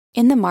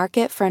In the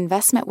market for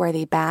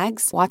investment-worthy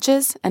bags,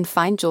 watches, and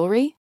fine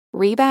jewelry,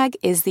 Rebag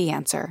is the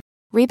answer.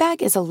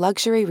 Rebag is a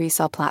luxury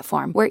resale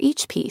platform where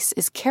each piece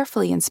is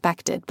carefully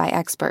inspected by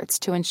experts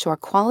to ensure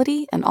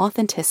quality and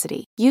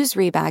authenticity. Use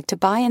Rebag to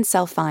buy and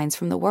sell finds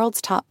from the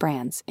world's top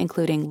brands,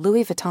 including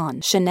Louis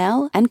Vuitton,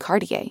 Chanel, and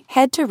Cartier.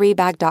 Head to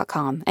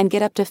Rebag.com and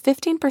get up to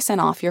 15%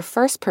 off your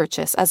first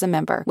purchase as a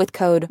member with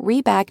code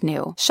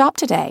REBAGNEW. Shop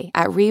today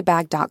at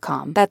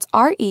Rebag.com. That's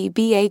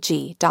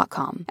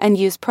REBAG.com. And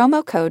use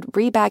promo code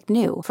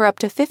REBAGNEW for up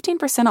to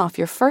 15% off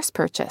your first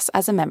purchase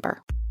as a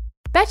member.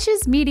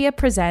 Betches Media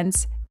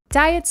presents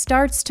Diet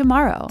Starts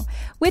Tomorrow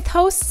with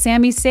hosts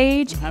Sammy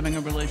Sage, I'm having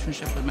a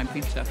relationship with my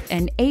pizza,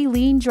 and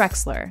Aileen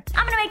Drexler.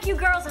 I'm gonna make you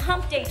girls a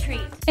hump day treat.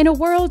 In a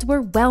world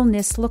where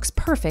wellness looks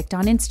perfect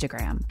on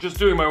Instagram, Just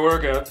doing my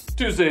workout.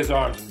 Tuesday's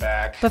arms and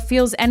back. but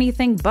feels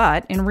anything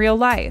but in real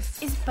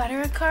life. Is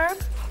butter a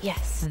carb?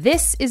 Yes.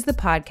 This is the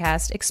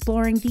podcast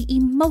exploring the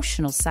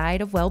emotional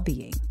side of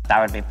well-being I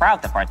would be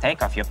proud to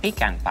partake of your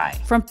pecan pie.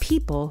 from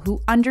people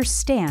who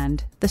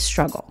understand the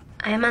struggle.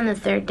 I am on the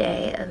third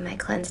day of my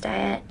cleanse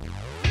diet.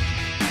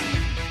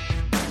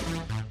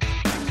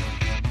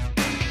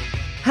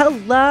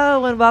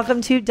 Hello and welcome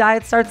to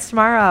Diet Starts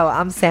Tomorrow.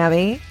 I'm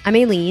Sammy. I'm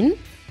Aileen.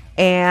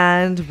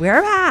 And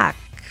we're back.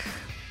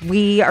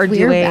 We're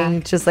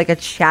doing just like a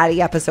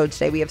chatty episode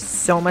today. We have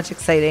so much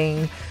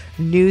exciting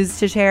news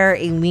to share.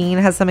 Aileen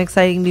has some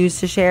exciting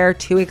news to share.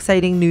 2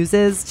 exciting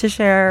newses to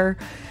share.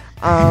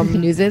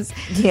 Newses?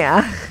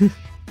 Yeah.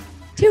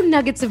 2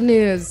 nuggets of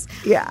news.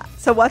 Yeah.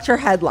 So what's your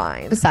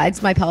headline?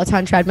 Besides, my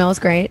Peloton treadmill is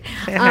great.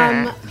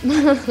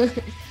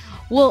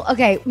 Well,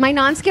 okay, my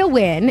non-scale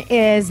win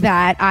is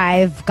that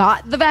I've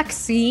got the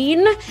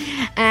vaccine,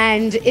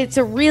 and I'm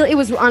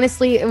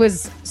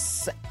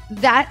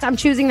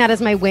choosing that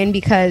as my win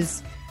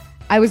because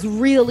I was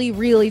really,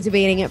 really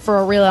debating it for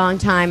a really long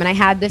time, and I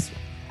had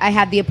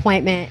the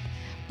appointment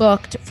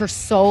booked for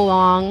so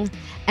long,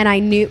 and I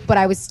knew, but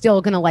I was still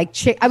gonna I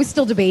was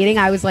still debating.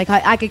 I was like,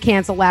 I could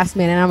cancel last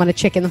minute, and I'm gonna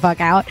chicken the fuck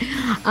out.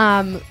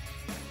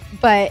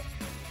 But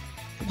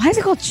why is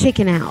it called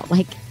chicken out?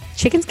 Like,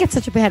 chickens get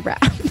such a bad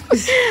rap.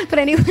 But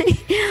anyway,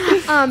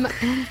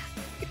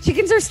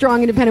 chickens are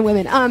strong, independent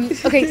women.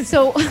 Okay,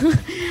 so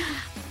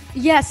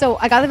yeah, so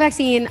I got the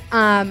vaccine.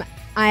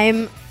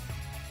 I'm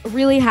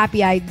really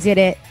happy I did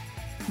it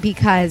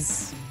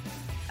because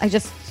I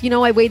just,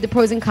 I weighed the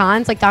pros and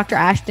cons, like Dr.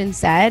 Ashton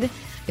said.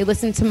 I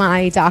listened to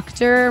my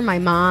doctor, my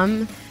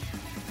mom,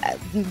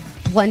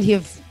 plenty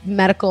of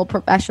medical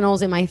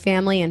professionals in my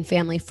family and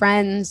family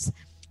friends.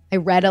 I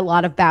read a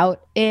lot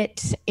about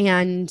it,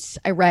 and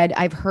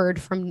I've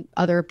heard from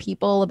other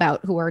people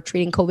about who are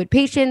treating COVID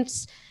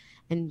patients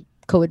and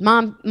COVID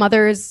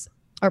mothers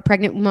or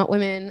pregnant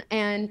women.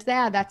 And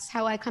yeah, that's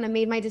how I kind of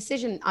made my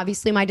decision.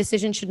 Obviously, my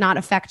decision should not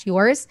affect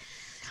yours.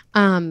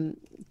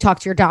 Talk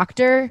to your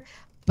doctor.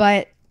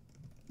 But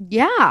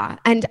yeah,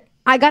 and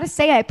I got to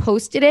say, I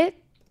posted it.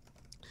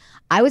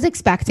 I was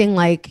expecting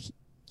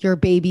your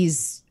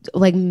baby's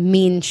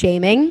mean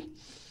shaming,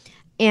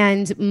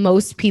 and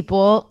most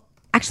people,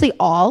 actually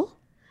all,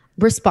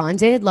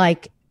 responded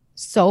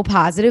so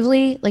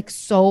positively.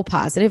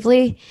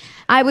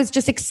 I was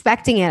just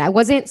expecting it. I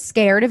wasn't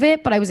scared of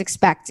it, but I was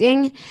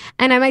expecting,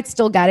 and I might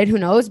still get it, who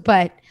knows,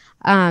 but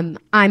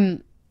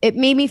it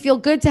made me feel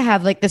good to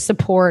have the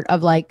support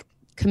of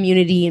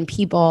community and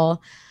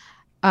people.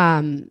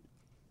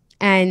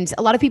 And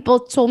a lot of people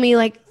told me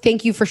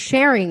thank you for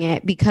sharing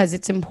it, because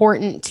it's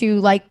important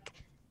to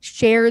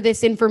share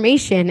this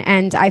information.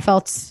 And I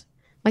felt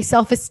my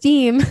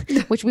self-esteem,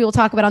 which we will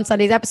talk about on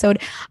Sunday's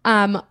episode,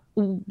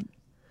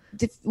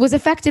 was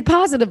affected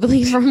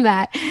positively from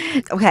that.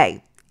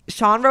 Okay.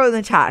 Sean wrote in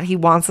the chat, he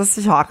wants us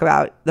to talk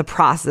about the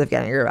process of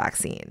getting your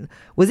vaccine.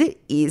 Was it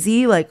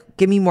easy?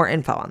 Give me more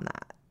info on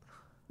that.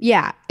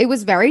 Yeah, it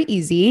was very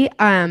easy.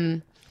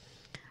 Getting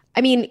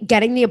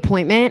the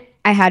appointment,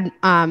 I had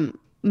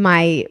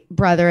my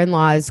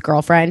brother-in-law's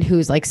girlfriend,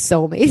 who's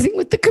so amazing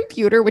with the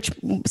computer, which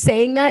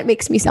saying that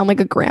makes me sound like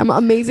a grandma,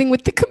 amazing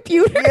with the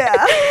computer.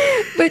 Yeah.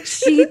 But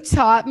she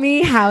taught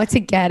me how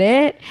to get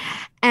it.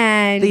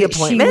 And the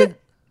appointment?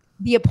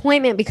 The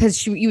appointment,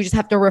 because you just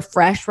have to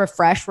refresh.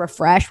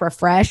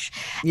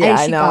 Yeah, and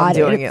I know. I'm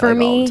doing it for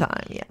me all the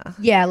time. Yeah.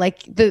 Yeah.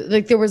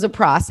 There was a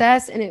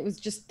process, and it was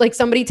just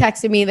somebody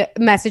texted me, that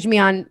messaged me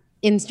on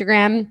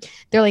Instagram.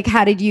 They're like,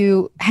 how did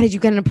you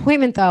get an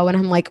appointment though? And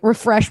I'm like,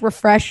 refresh,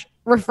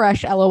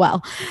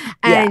 LOL.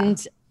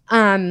 And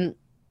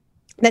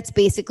that's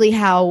basically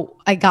how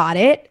I got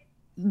it.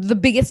 The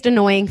biggest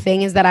annoying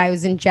thing is that I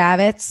was in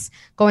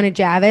going to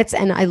Javits,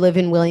 and I live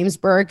in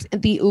Williamsburg.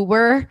 The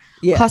Uber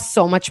costs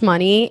so much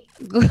money.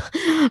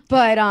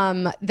 But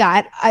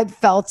that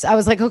I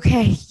was like,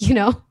 okay,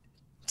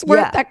 it's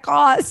worth that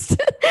cost.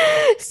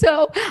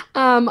 So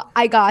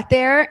I got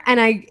there,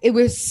 and it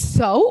was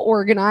so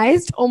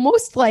organized,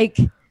 almost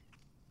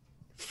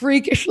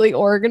freakishly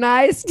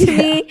organized to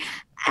me.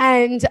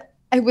 And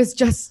I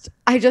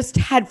just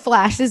had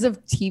flashes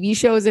of TV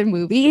shows and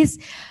movies,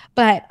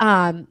 but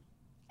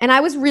and I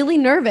was really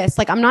nervous.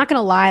 I'm not going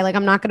to lie.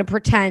 I'm not going to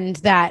pretend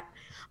that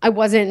I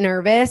wasn't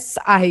nervous.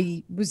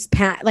 I was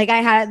like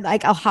I had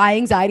like a high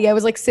anxiety. I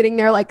was like sitting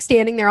there, like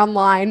standing there on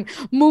line,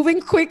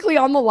 moving quickly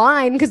on the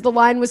line because the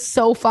line was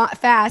so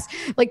fast,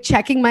 like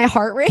checking my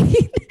heart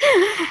rate.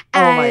 Oh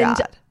my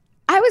God.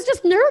 I was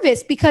just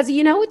nervous because,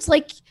 it's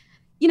like,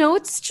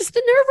 it's just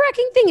a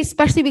nerve-wracking thing,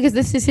 especially because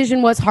this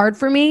decision was hard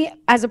for me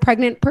as a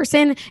pregnant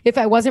person. If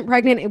I wasn't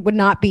pregnant, it would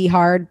not be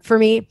hard for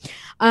me.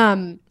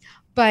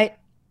 But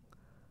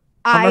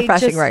I'm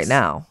refreshing right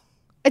now.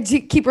 To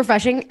keep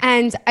refreshing.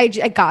 And I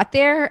got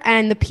there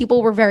and the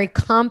people were very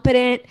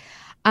competent.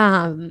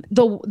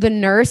 The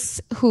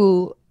nurse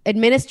who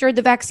administered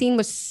the vaccine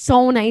was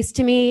so nice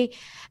to me.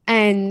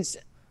 And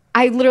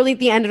I literally at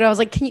the end of it, I was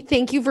like,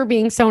 thank you for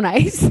being so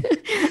nice.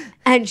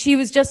 And she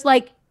was just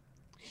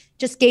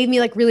gave me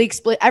like really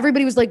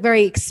everybody was like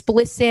very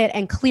explicit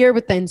and clear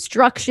with the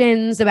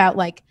instructions about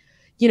like,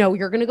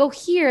 you're going to go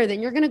here,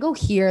 then you're going to go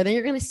here, then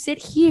you're going to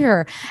sit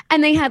here.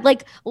 And they had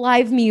like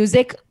live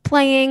music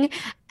playing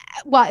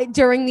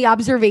during the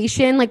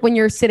observation, like when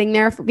you're sitting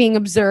there for being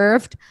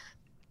observed.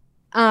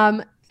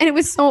 And it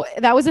was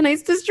that was a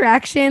nice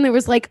distraction. There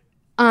was like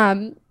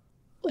a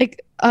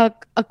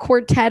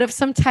quartet of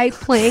some type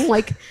playing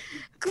like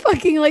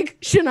fucking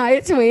like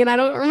Shania Twain. I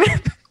don't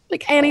remember,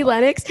 like Annie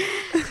Lennox.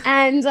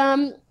 And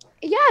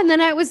and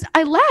then I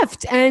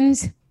left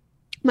and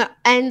I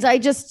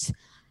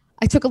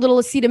took a little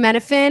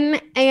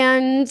acetaminophen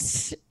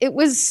and it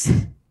was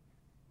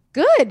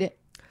good,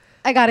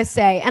 I gotta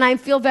say. And I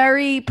feel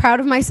very proud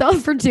of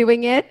myself for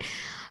doing it.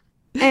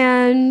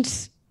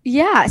 And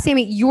yeah,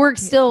 Sammy, you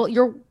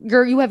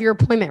have your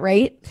appointment,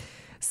 right?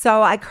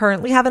 So I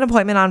currently have an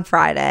appointment on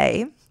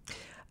Friday.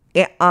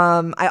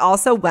 I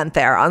also went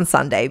there on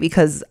Sunday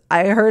because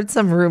I heard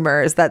some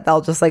rumors that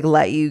they'll just like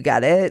let you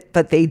get it,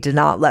 but they did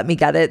not let me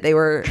get it. They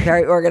were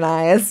very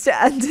organized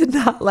and did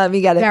not let me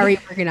get it. Very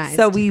organized.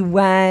 So we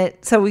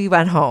went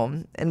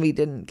home and we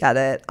didn't get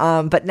it.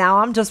 But now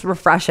I'm just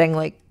refreshing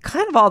like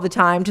kind of all the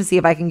time to see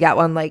if I can get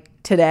one like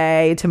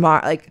today,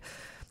 tomorrow, like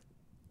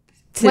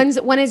when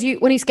are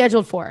you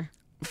scheduled for?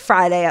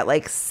 Friday at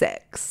like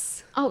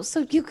 6. Oh,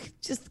 so you could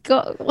just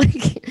go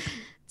like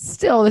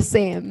still the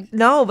same.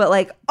 No, but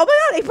like, oh my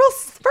God, April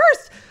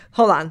 1st.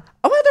 Hold on.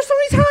 Oh my God, there's so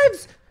many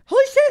times.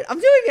 Holy shit, I'm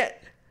doing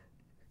it.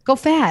 Go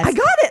fast. I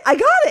got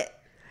it.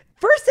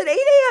 First at 8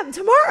 a.m.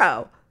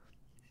 tomorrow.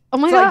 Oh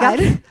my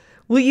God.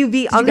 Will you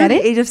be under the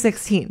age of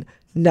 16?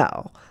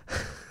 No.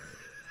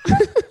 Can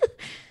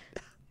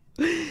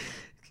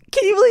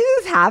you believe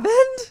this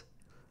happened?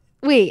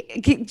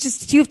 Wait, you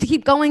have to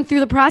keep going through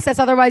the process.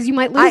 Otherwise you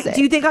might lose it.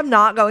 Do you think I'm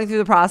not going through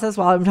the process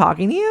while I'm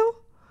talking to you?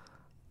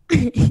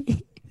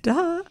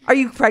 Duh. Are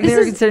you pregnant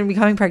or considering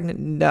becoming pregnant?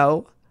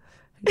 No.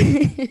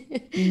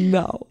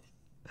 No.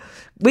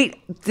 Wait,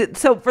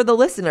 so for the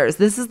listeners,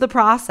 this is the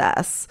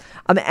process.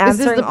 I'm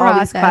answering all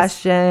these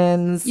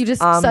questions. You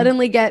just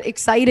suddenly get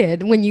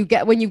excited when you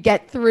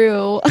get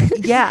through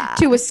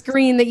to a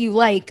screen that you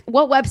like.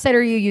 What website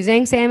are you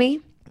using, Sammy?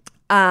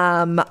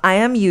 I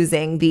am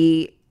using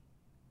the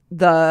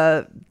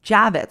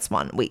Javits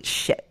one. Wait,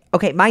 shit.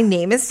 Okay, my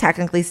name is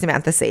technically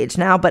Samantha Sage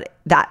now, but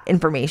that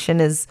information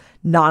is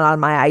not on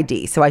my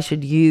ID, so I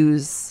should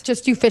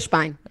just do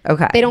Fishbein.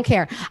 Okay, they don't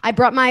care. I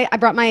brought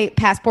my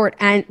passport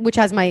and which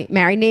has my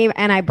married name,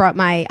 and I brought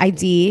my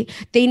ID.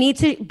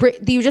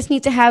 You just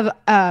need to have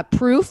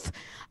proof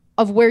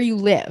of where you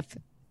live.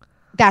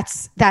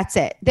 That's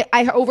it.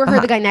 I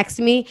overheard the guy next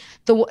to me.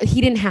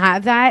 He didn't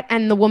have that,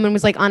 and the woman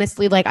was like,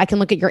 "Honestly, like I can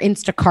look at your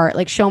Instacart.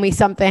 Like, show me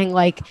something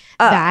like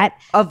that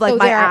of like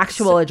my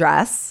actual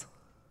address."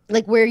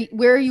 Like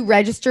where you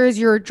register as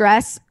your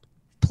address,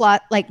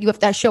 plot like you have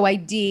to show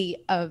ID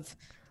of,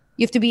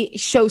 you have to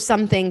show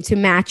something to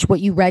match what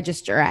you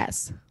register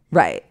as.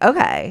 Right.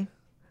 Okay.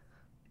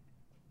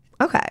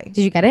 Did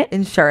you get it?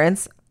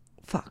 Insurance.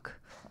 Fuck.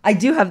 I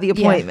do have the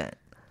appointment.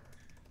 Yeah.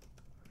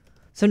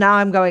 So now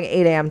I'm going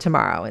 8 a.m.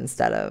 tomorrow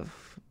instead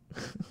of.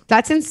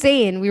 That's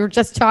insane. We were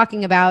just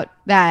talking about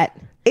that.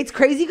 It's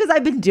crazy because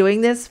I've been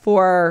doing this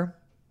for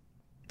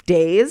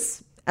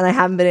days and I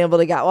haven't been able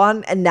to get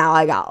one, and now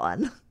I got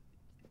one.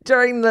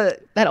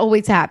 That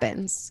always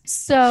happens.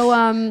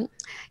 So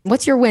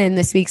what's your win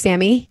this week,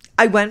 Sammy?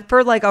 I went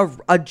for like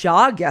a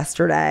jog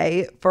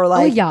yesterday for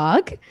like a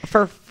jog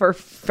for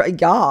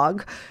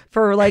jog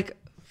for like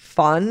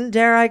fun,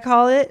 dare I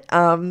call it.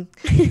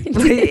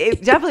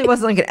 It definitely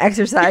wasn't like an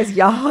exercise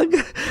jog.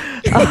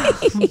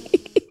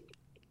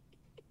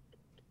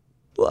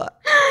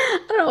 What?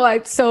 I don't know why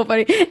it's so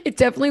funny. It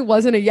definitely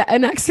wasn't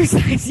an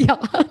exercise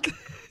jog.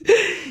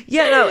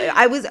 Yeah, no,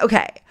 I was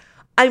okay.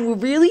 I'm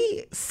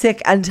really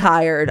sick and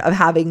tired of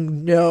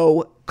having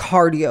no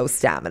cardio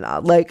stamina.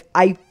 Like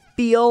I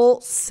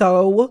feel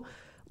so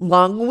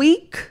lung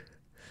weak,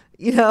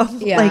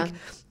 Yeah.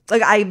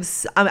 Like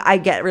I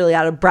get really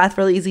out of breath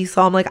really easy.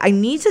 So I'm like, I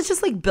need to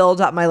just like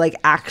build up my like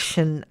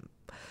my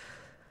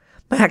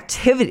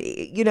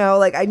activity,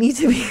 like I need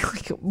to be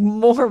like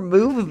more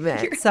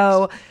movement.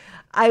 So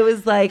I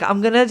was like,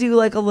 I'm going to do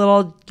like a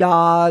little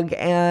jog,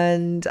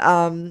 and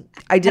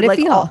I did like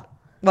feel?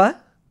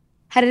 What?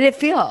 How did it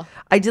feel?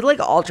 I did like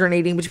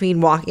alternating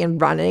between walking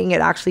and running. It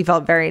actually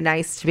felt very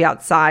nice to be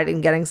outside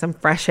and getting some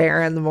fresh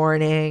air in the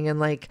morning and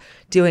like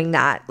doing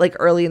that like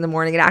early in the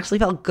morning. It actually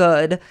felt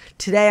good.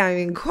 Today I'm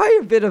in quite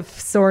a bit of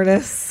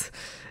soreness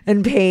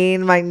and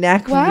pain. My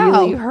neck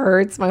really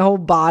hurts. My whole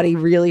body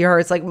really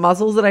hurts. Like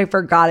muscles that I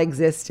forgot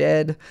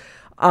existed.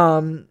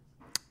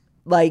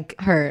 Like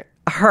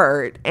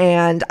hurt.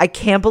 And I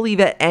can't believe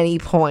at any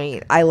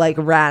point I like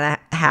ran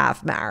a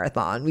half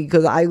marathon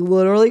because I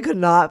literally could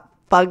not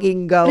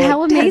fucking go. But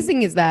how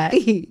amazing is that?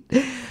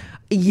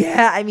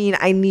 Yeah, I mean,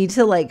 I need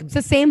to like. It's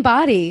the same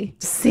body.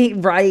 See,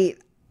 right.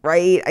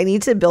 I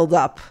need to build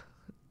up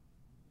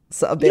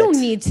a bit. You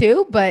don't need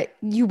to, but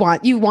you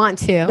want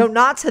to. No,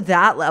 not to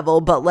that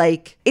level, but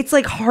like it's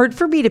like hard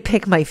for me to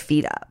pick my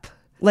feet up.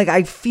 Like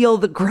I feel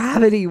the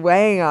gravity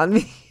weighing on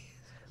me.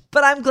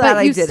 But I'm glad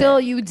I did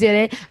it. You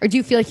did it, or do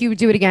you feel like you would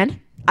do it again?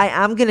 I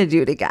am gonna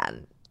do it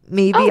again.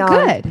 Maybe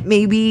good.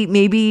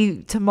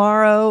 Maybe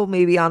tomorrow,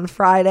 maybe on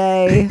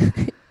Friday.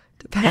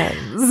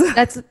 Depends.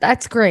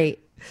 That's great.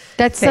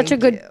 That's such a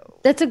good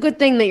that's a good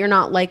thing that you're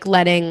not like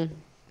letting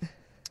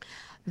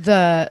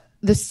the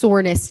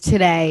soreness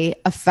today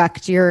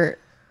affect your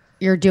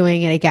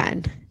doing it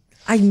again.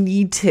 I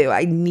need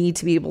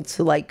to be able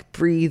to like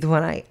breathe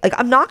when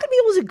I'm not gonna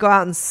be able to go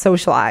out and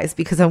socialize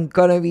because I'm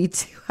gonna be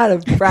too out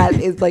of breath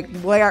is like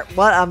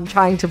what I'm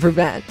trying to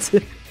prevent.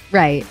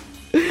 Right.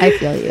 I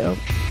feel you.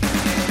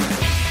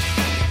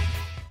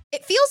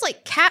 It feels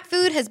like cat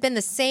food has been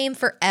the same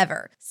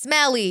forever.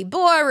 Smelly,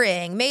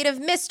 boring, made of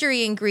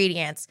mystery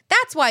ingredients.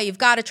 That's why you've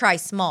got to try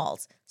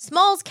Smalls.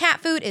 Smalls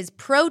cat food is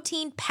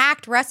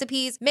protein-packed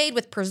recipes made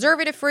with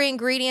preservative-free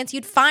ingredients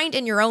you'd find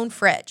in your own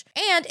fridge.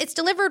 And it's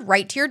delivered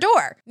right to your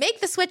door. Make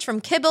the switch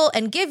from kibble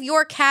and give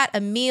your cat a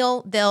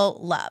meal they'll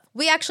love.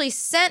 We actually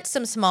sent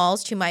some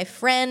Smalls to my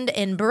friend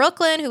in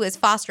Brooklyn who is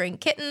fostering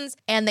kittens,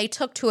 and they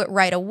took to it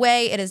right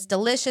away. It is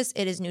delicious.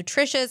 It is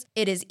nutritious.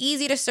 It is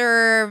easy to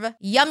serve.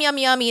 Yum, yum,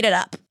 yum, eat it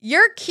up.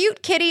 Your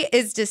cute kitty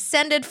is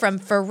descended from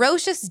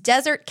ferocious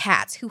desert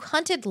cats who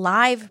hunted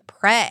live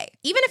prey.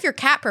 Even if your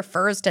cat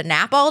prefers to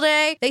nap all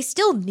day, they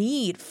still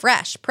need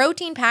fresh,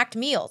 protein-packed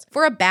meals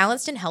for a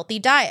balanced and healthy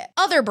diet.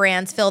 Other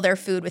brands fill their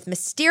food with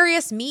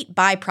mysterious meat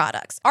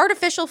byproducts,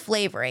 artificial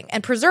flavoring,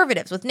 and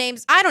preservatives with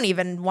names I don't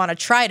even want to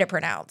try to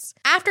pronounce.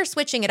 After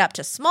switching it up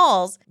to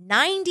Smalls,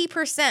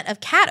 90%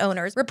 of cat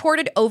owners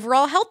reported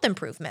overall health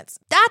improvements.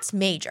 That's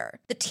major.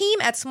 The team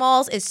at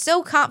Smalls is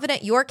so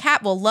confident your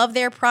cat will love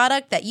their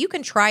product that you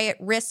can try it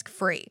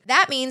risk-free.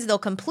 That means they'll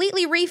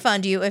completely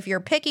refund you if your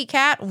picky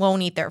cat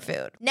won't eat their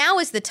food. Now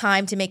is the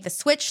time to make the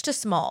switch to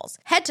Smalls.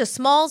 Head to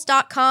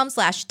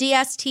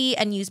smalls.com/DST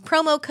and use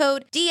promo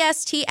code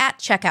DST at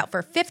checkout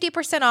for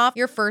 50% off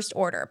your first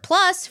order,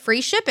 plus free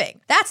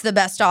shipping. That's the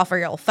best offer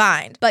you'll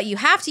find. But you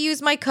have to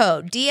use my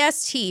code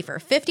DST for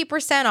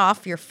 50%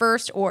 off your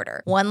first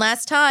order. One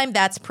last time,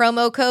 that's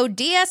promo code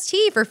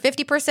DST for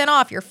 50%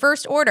 off your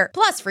first order,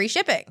 plus free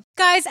shipping.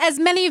 Guys, as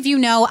many of you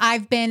know,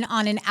 I've been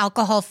on an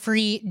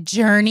alcohol-free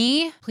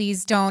journey.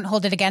 Please don't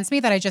hold it against me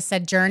that I just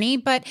said journey,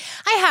 but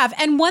I have.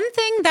 And one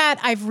thing that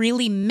I've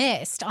really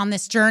missed on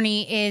this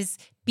journey is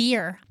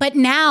beer. But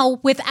now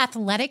with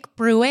Athletic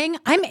Brewing,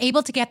 I'm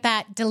able to get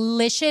that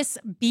delicious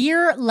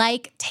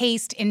beer-like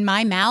taste in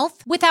my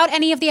mouth without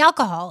any of the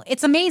alcohol.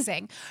 It's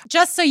amazing.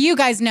 Just so you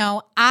guys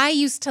know, I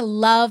used to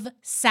love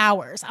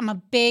sours. I'm a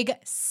big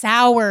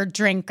sour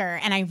drinker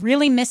and I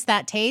really miss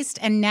that taste.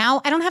 And now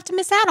I don't have to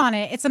miss out on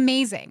it. It's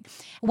amazing.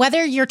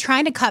 Whether you're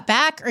trying to cut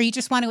back or you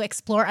just want to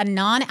explore a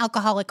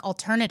non-alcoholic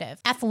alternative,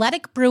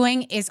 Athletic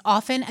Brewing is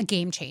often a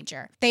game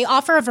changer. They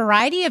offer a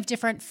variety of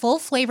different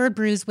full-flavored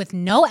brews with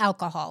no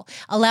alcohol,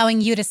 allowing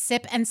you to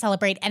sip and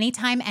celebrate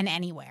anytime and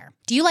anywhere.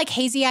 Do you like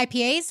hazy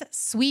IPAs,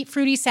 sweet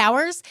fruity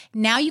sours?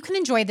 Now you can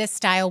enjoy this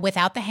style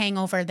without the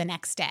hangover the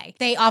next day.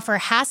 They offer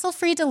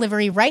hassle-free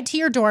delivery right to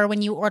your door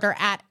when you order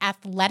at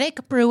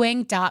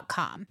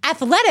athleticbrewing.com.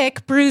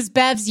 Athletic brews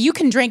bevs you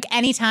can drink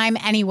anytime,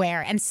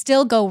 anywhere, and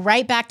still go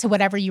right back to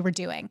whatever you were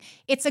doing.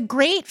 It's a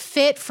great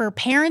fit for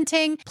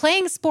parenting,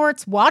 playing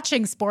sports,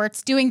 watching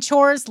sports, doing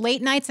chores,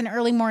 late nights, and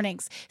early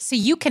mornings, so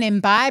you can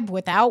imbibe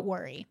without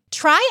worry.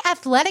 Try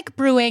Athletic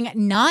Brewing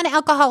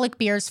non-alcoholic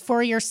beers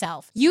for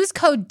yourself. Use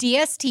code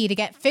DST to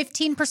get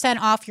 15%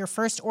 off your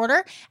first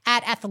order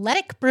at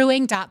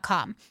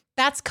athleticbrewing.com.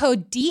 That's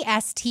code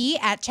DST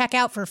at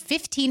checkout for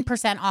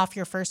 15% off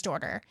your first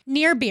order.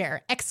 Near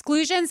Beer.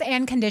 Exclusions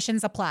and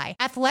conditions apply.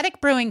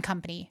 Athletic Brewing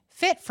Company.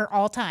 Fit for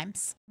all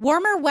times.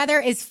 Warmer weather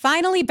is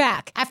finally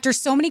back. After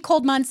so many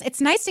cold months, it's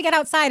nice to get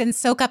outside and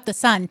soak up the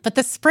sun, but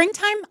the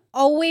springtime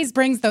always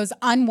brings those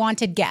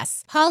unwanted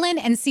guests, pollen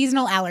and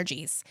seasonal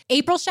allergies.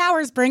 April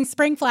showers bring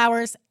spring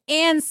flowers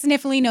and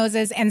sniffly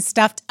noses and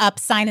stuffed up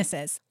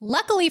sinuses.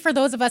 Luckily for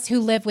those of us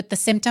who live with the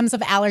symptoms of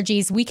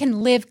allergies, we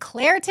can live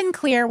Claritin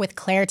Clear with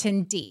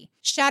Claritin D.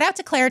 Shout out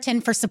to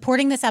Claritin for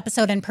supporting this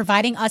episode and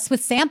providing us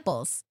with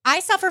samples. I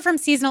suffer from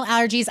seasonal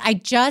allergies. I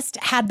just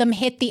had them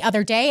hit the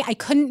other day. I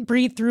couldn't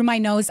breathe through my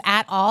nose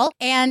at all.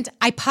 And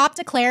I popped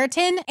a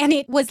Claritin and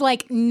it was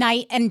like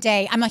night and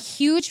day. I'm a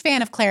huge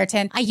fan of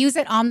Claritin. I use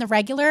it on the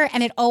regular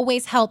and it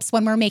always helps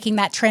when we're making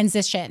that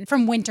transition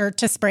from winter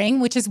to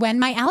spring, which is when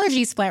my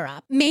allergies flare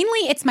up.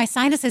 Mainly it's my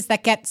sinuses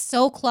that get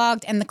so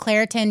clogged and the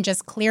Claritin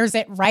just clears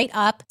it right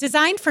up.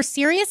 Designed for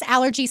serious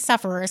allergy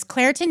sufferers,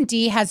 Claritin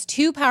D has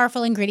 2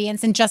 powerful ingredients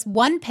in just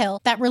 1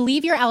 pill that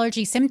relieve your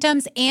allergy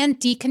symptoms and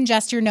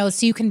decongest your nose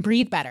so you can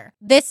breathe better.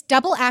 This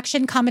double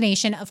action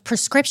combination of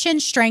prescription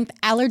strength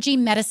allergy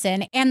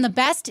medicine and the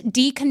best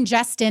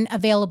decongestant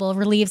available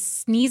relieves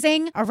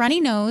sneezing, a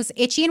runny nose,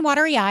 itchy and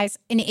watery eyes,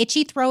 an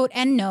itchy throat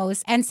and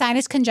nose, and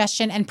sinus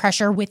congestion and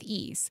pressure with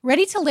ease.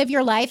 Ready to live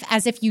your life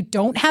as if you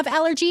don't have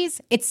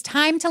allergies? It's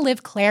time to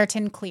live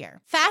Claritin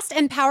Clear. Fast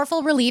and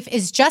powerful relief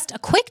is just a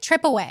quick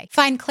trip away.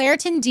 Find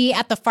Claritin D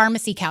at the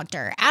pharmacy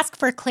counter. Ask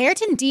for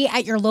Claritin D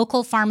at your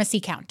local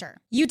pharmacy counter.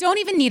 You don't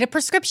even need a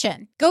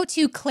prescription. Go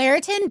to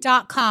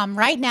Claritin.com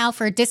right now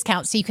for a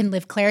discount so you can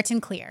live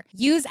Claritin Clear.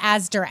 Use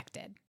as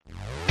directed.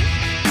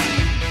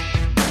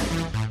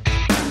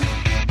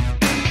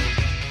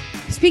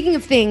 Speaking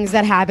of things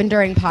that happened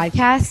during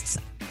podcasts,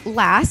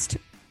 last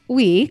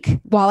week,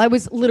 while I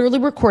was literally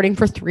recording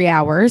for 3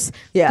 hours,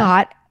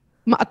 got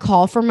a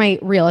call from my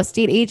real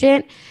estate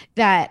agent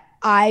that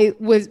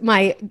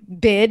my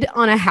bid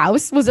on a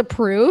house was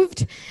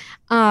approved.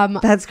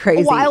 That's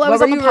crazy. While I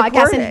was on the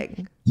podcast,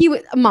 and he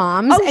was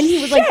Mom's, and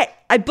he was like,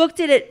 "I booked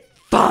it at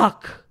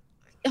fuck."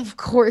 Of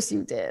course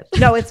you did.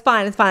 No, it's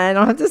fine. It's fine. I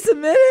don't have to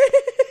submit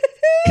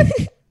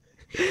it.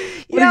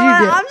 you know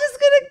what? I'm just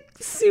gonna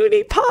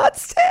SUNY pot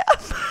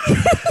stamp.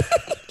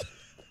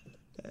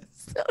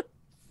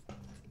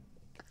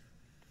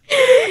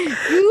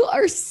 You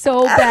are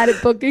so bad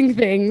at booking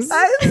things.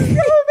 I'm so bad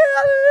at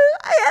it.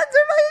 I answer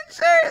my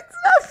insurance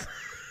stuff.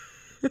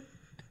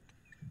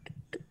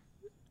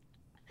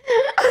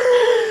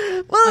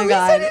 Well, at least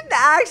I didn't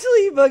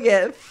actually book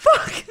it.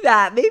 Fuck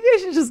that. Maybe I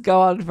should just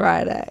go on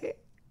Friday.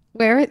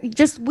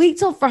 Just wait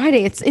till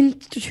Friday. It's in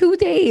 2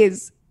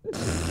 days.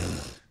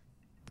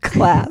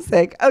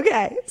 Classic.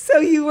 Okay, so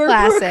you were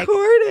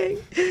recording.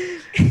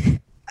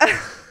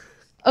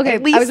 Okay,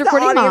 at least I was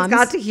recording. The audience Moms.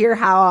 got to hear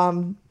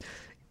how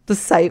the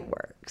site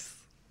works.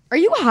 Are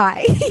you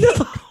high?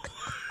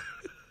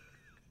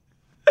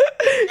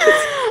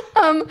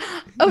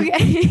 Okay.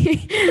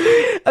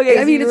 Okay.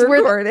 I mean, it's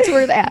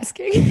worth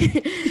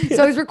asking.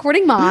 So I was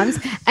recording Moms,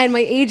 and my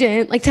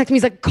agent texted me.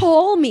 He's like,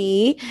 "Call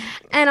me,"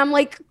 and I'm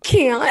like,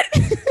 "Can't."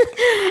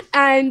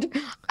 And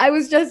I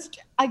was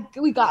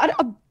we got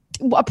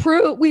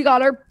approved. We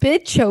got our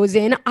bid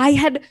chosen. I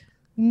had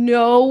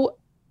no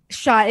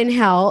shot in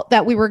hell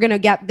that we were gonna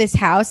get this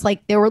house.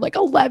 There were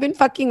 11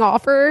 fucking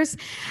offers,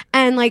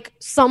 and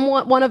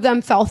one of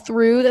them fell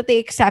through that they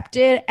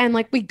accepted, and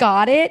we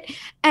got it.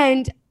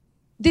 And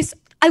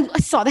I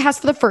saw the house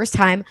for the first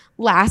time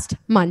last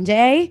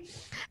Monday,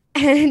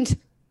 and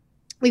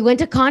we went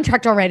to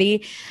contract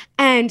already.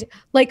 And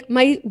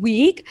my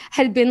week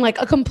had been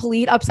a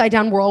complete upside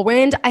down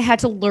whirlwind. I had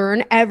to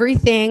learn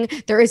everything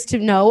there is to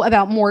know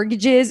about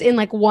mortgages in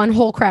one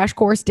whole crash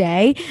course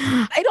day.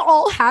 It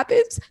all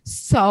happens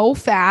so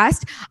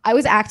fast. I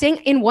was acting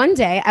in one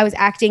day. I was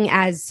acting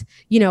as,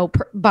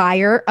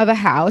 buyer of a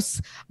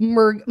house,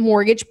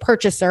 mortgage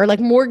purchaser,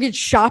 mortgage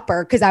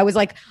shopper. Cause I was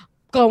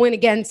going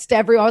against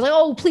everyone. I was like,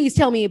 "Oh, please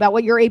tell me about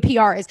what your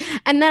APR is."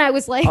 And then I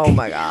was like, "Oh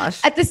my gosh."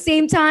 At the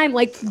same time,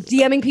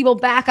 DMing people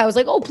back, I was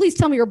like, "Oh, please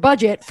tell me your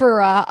budget for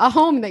a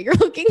home that you're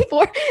looking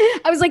for."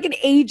 I was like an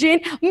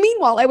agent.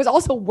 Meanwhile, I was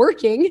also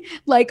working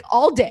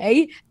all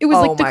day. It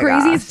was the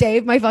craziest day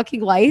of my fucking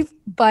life.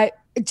 But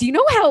do you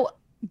know how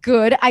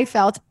good I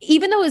felt,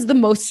 even though it was the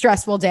most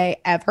stressful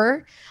day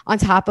ever on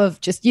top of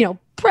just,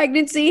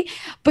 pregnancy,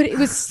 but it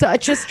was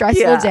such a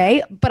stressful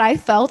day. But I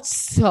felt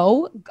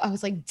I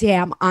was like,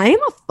 damn, I'm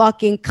a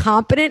fucking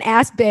competent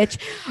ass bitch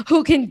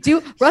who can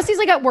do. Rusty's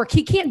at work.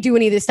 He can't do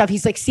any of this stuff.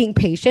 He's seeing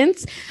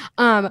patients.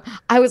 I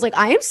was like,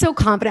 I am so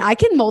confident. I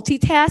can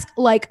multitask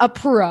like a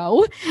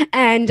pro.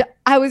 And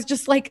I was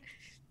just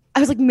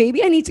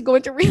maybe I need to go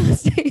into real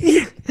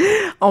estate.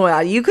 Oh my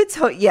God. You could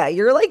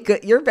you're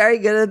good. You're very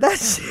good at that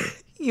shit.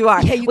 You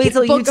are. Yeah, wait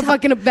till you book a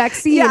fucking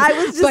vaccine. Yeah, I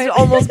was just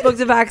almost booked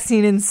a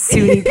vaccine in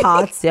SUNY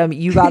Potsdam.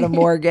 You got a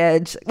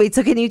mortgage. Wait,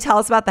 so can you tell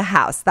us about the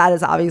house? That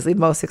is obviously the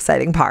most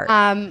exciting part.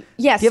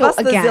 Yeah. Give us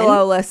the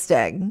Zillow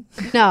listing.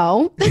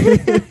 No,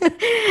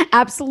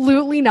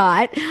 absolutely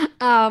not.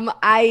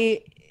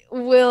 I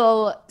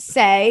will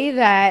say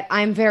that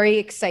I'm very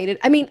excited.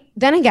 I mean,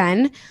 then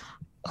again,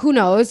 who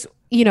knows?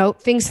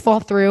 Things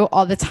fall through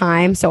all the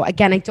time. So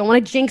again, I don't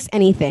want to jinx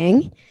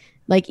anything.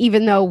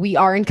 Even though we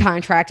are in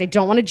contract, I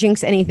don't want to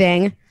jinx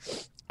anything.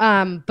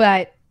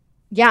 But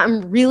yeah,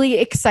 I'm really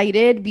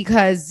excited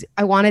because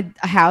I wanted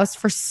a house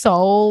for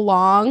so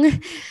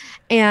long.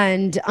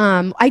 And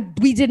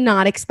we did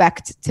not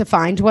expect to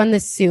find one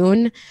this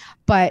soon.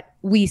 But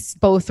we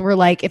both were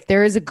if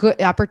there is a good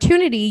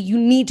opportunity, you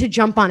need to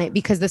jump on it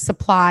because the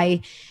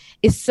supply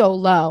is so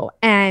low.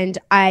 And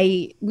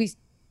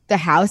the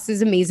house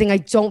is amazing. I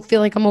don't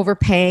feel like I'm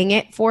overpaying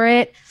it for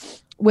it,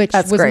 which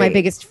was my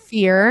biggest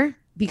fear,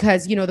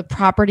 because, you know, the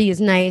property is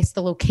nice.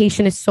 The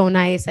location is so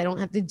nice. I don't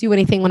have to do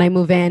anything when I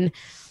move in.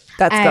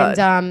 That's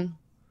good.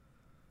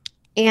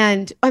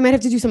 And I might have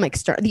to do some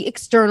the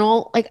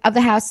external like of the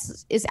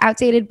house is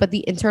outdated, but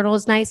the internal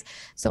is nice.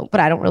 So,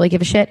 but I don't really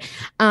give a shit.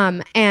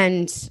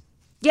 And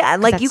yeah,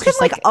 and like you can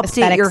like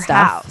update your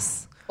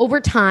house over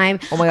time.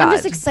 Oh my God. I'm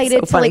just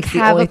excited to like have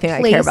the only a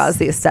thing place. I care about is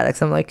the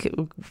aesthetics. I'm like,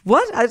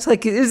 what? I just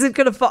like, is it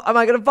gonna fall? Am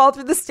I gonna fall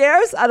through the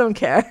stairs? I don't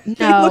care.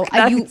 No,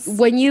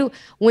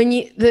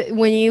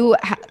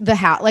 the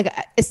house, like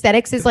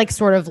aesthetics is like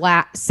sort of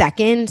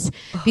second,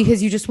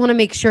 because you just want to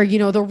make sure, you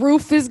know, the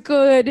roof is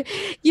good,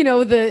 you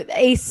know, the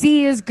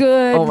AC is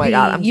good. Oh my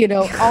God. You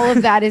know, all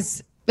of that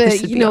is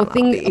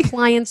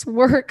appliance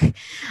work,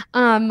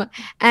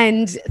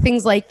 and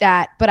things like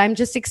that. But I'm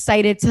just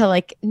excited to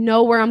like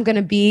know where I'm going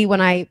to be when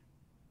I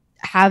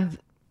have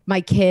my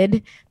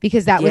kid,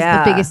 because that was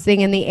the biggest thing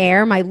in the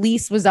air. My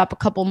lease was up a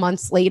couple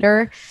months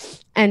later,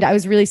 and I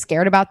was really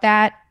scared about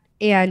that.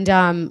 And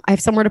I have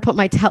somewhere to put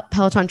my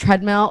Peloton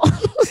treadmill.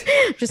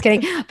 Just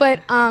kidding.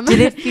 But did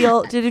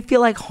it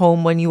feel like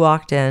home when you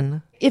walked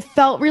in? It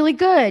felt really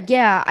good.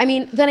 Yeah. I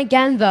mean, then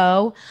again,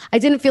 though, I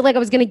didn't feel like I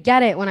was going to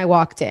get it when I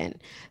walked in.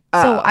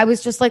 So I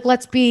was just like,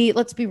 let's be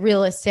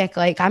realistic.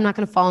 Like, I'm not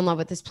going to fall in love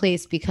with this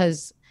place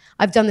because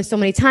I've done this so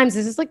many times.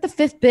 This is like the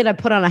 5th bid I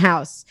put on a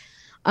house.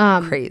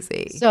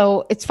 Crazy.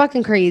 So it's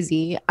fucking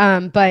crazy.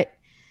 But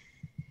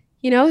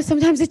you know,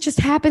 sometimes it just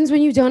happens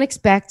when you don't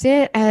expect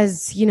it,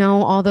 as you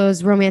know, all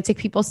those romantic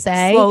people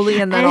say.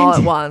 Slowly and then all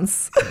at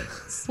once.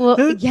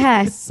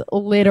 Yes,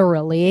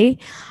 literally.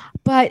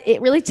 But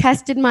it really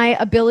tested my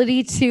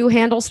ability to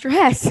handle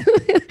stress.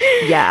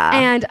 Yeah.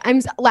 And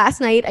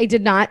last night I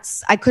could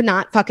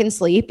not fucking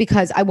sleep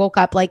because I woke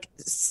up like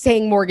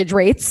saying mortgage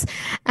rates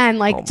and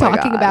like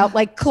talking about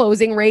like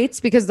closing rates,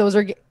 because those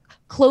are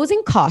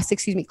closing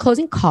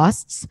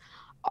costs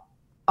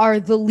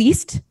are the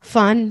least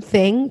fun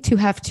thing to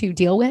have to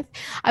deal with.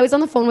 I was on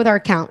the phone with our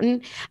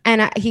accountant,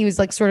 and he was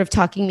like sort of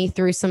talking me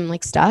through some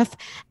like stuff,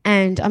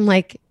 and I'm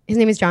like, his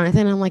name is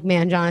Jonathan. I'm like,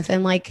 man,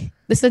 Jonathan, like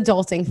this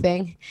adulting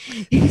thing,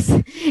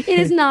 it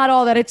is not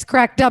all that it's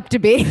cracked up to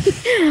be.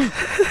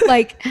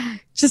 Like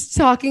just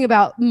talking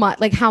about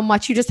like how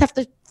much you just have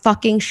to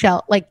fucking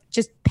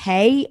just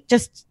pay,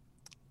 just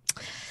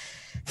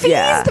fees.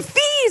 Yeah. The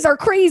fees are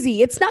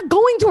crazy. It's not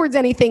going towards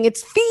anything.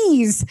 It's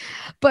fees.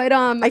 But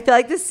I feel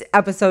like this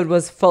episode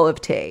was full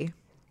of tea.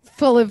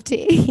 Full of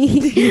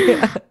tea.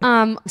 Yeah.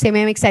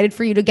 Sammy, I'm excited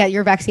for you to get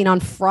your vaccine on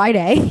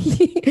Friday.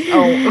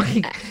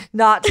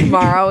 Not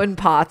tomorrow in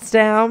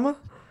Potsdam.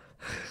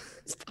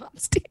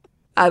 Potsdam.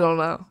 I don't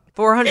know.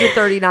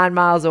 439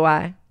 miles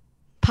away.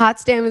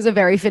 Potsdam is a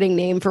very fitting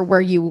name for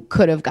where you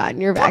could have gotten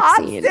your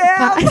vaccine.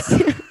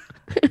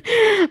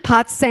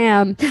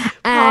 Potsdam.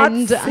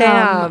 And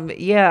Potsdam.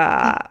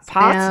 Yeah.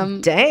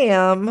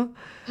 Potsdam.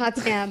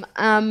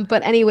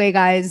 But anyway,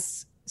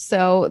 guys,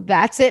 so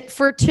that's it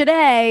for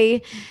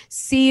today.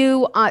 See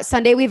you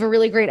Sunday. We have a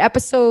really great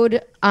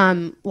episode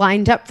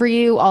lined up for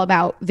you, all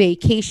about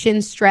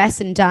vacation,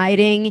 stress, and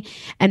dieting,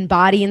 and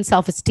body and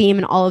self-esteem,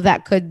 and all of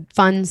that good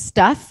fun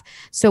stuff.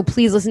 So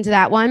please listen to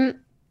that one.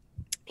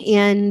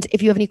 And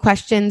if you have any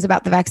questions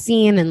about the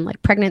vaccine and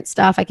like pregnant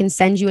stuff, I can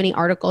send you any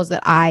articles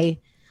that I'm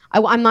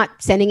not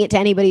sending it to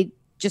anybody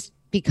just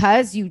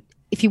because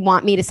if you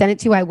want me to send it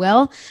to, I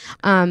will.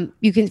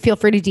 You can feel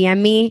free to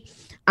DM me.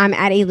 I'm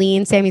at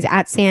Aileen. Sammy's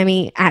at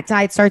Sammy. At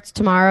Diet Starts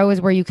Tomorrow is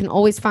where you can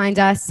always find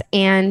us.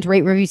 And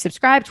rate, review,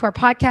 subscribe to our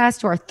podcast.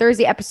 To our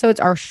Thursday episodes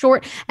are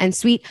short and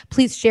sweet.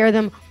 Please share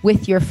them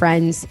with your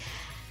friends.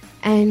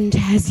 And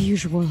as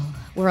usual,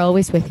 we're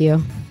always with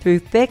you. Through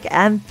thick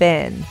and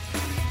thin.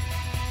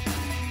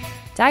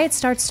 Diet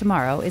Starts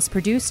Tomorrow is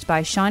produced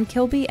by Sean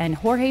Kilby and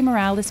Jorge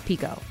Morales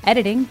Pico.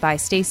 Editing by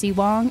Stacey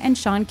Wong and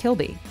Sean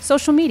Kilby.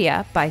 Social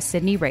media by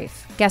Sydney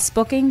Rafe. Guest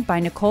booking by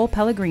Nicole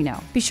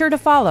Pellegrino. Be sure to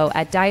follow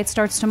at Diet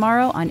Starts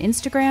Tomorrow on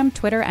Instagram,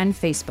 Twitter, and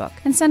Facebook.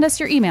 And send us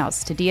your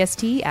emails to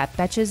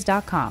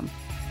dst@betches.com.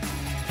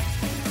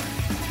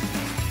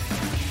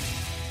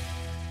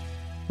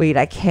 Wait,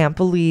 I can't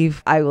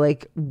believe I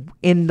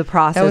in the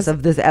process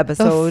of this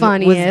episode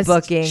was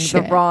booking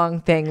the wrong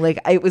thing. Like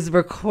it was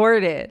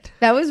recorded.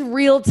 That was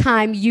real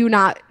time. You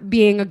not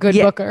being a good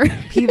booker.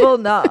 People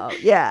know.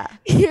 Yeah.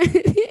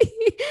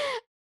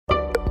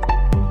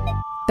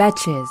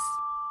 Betches.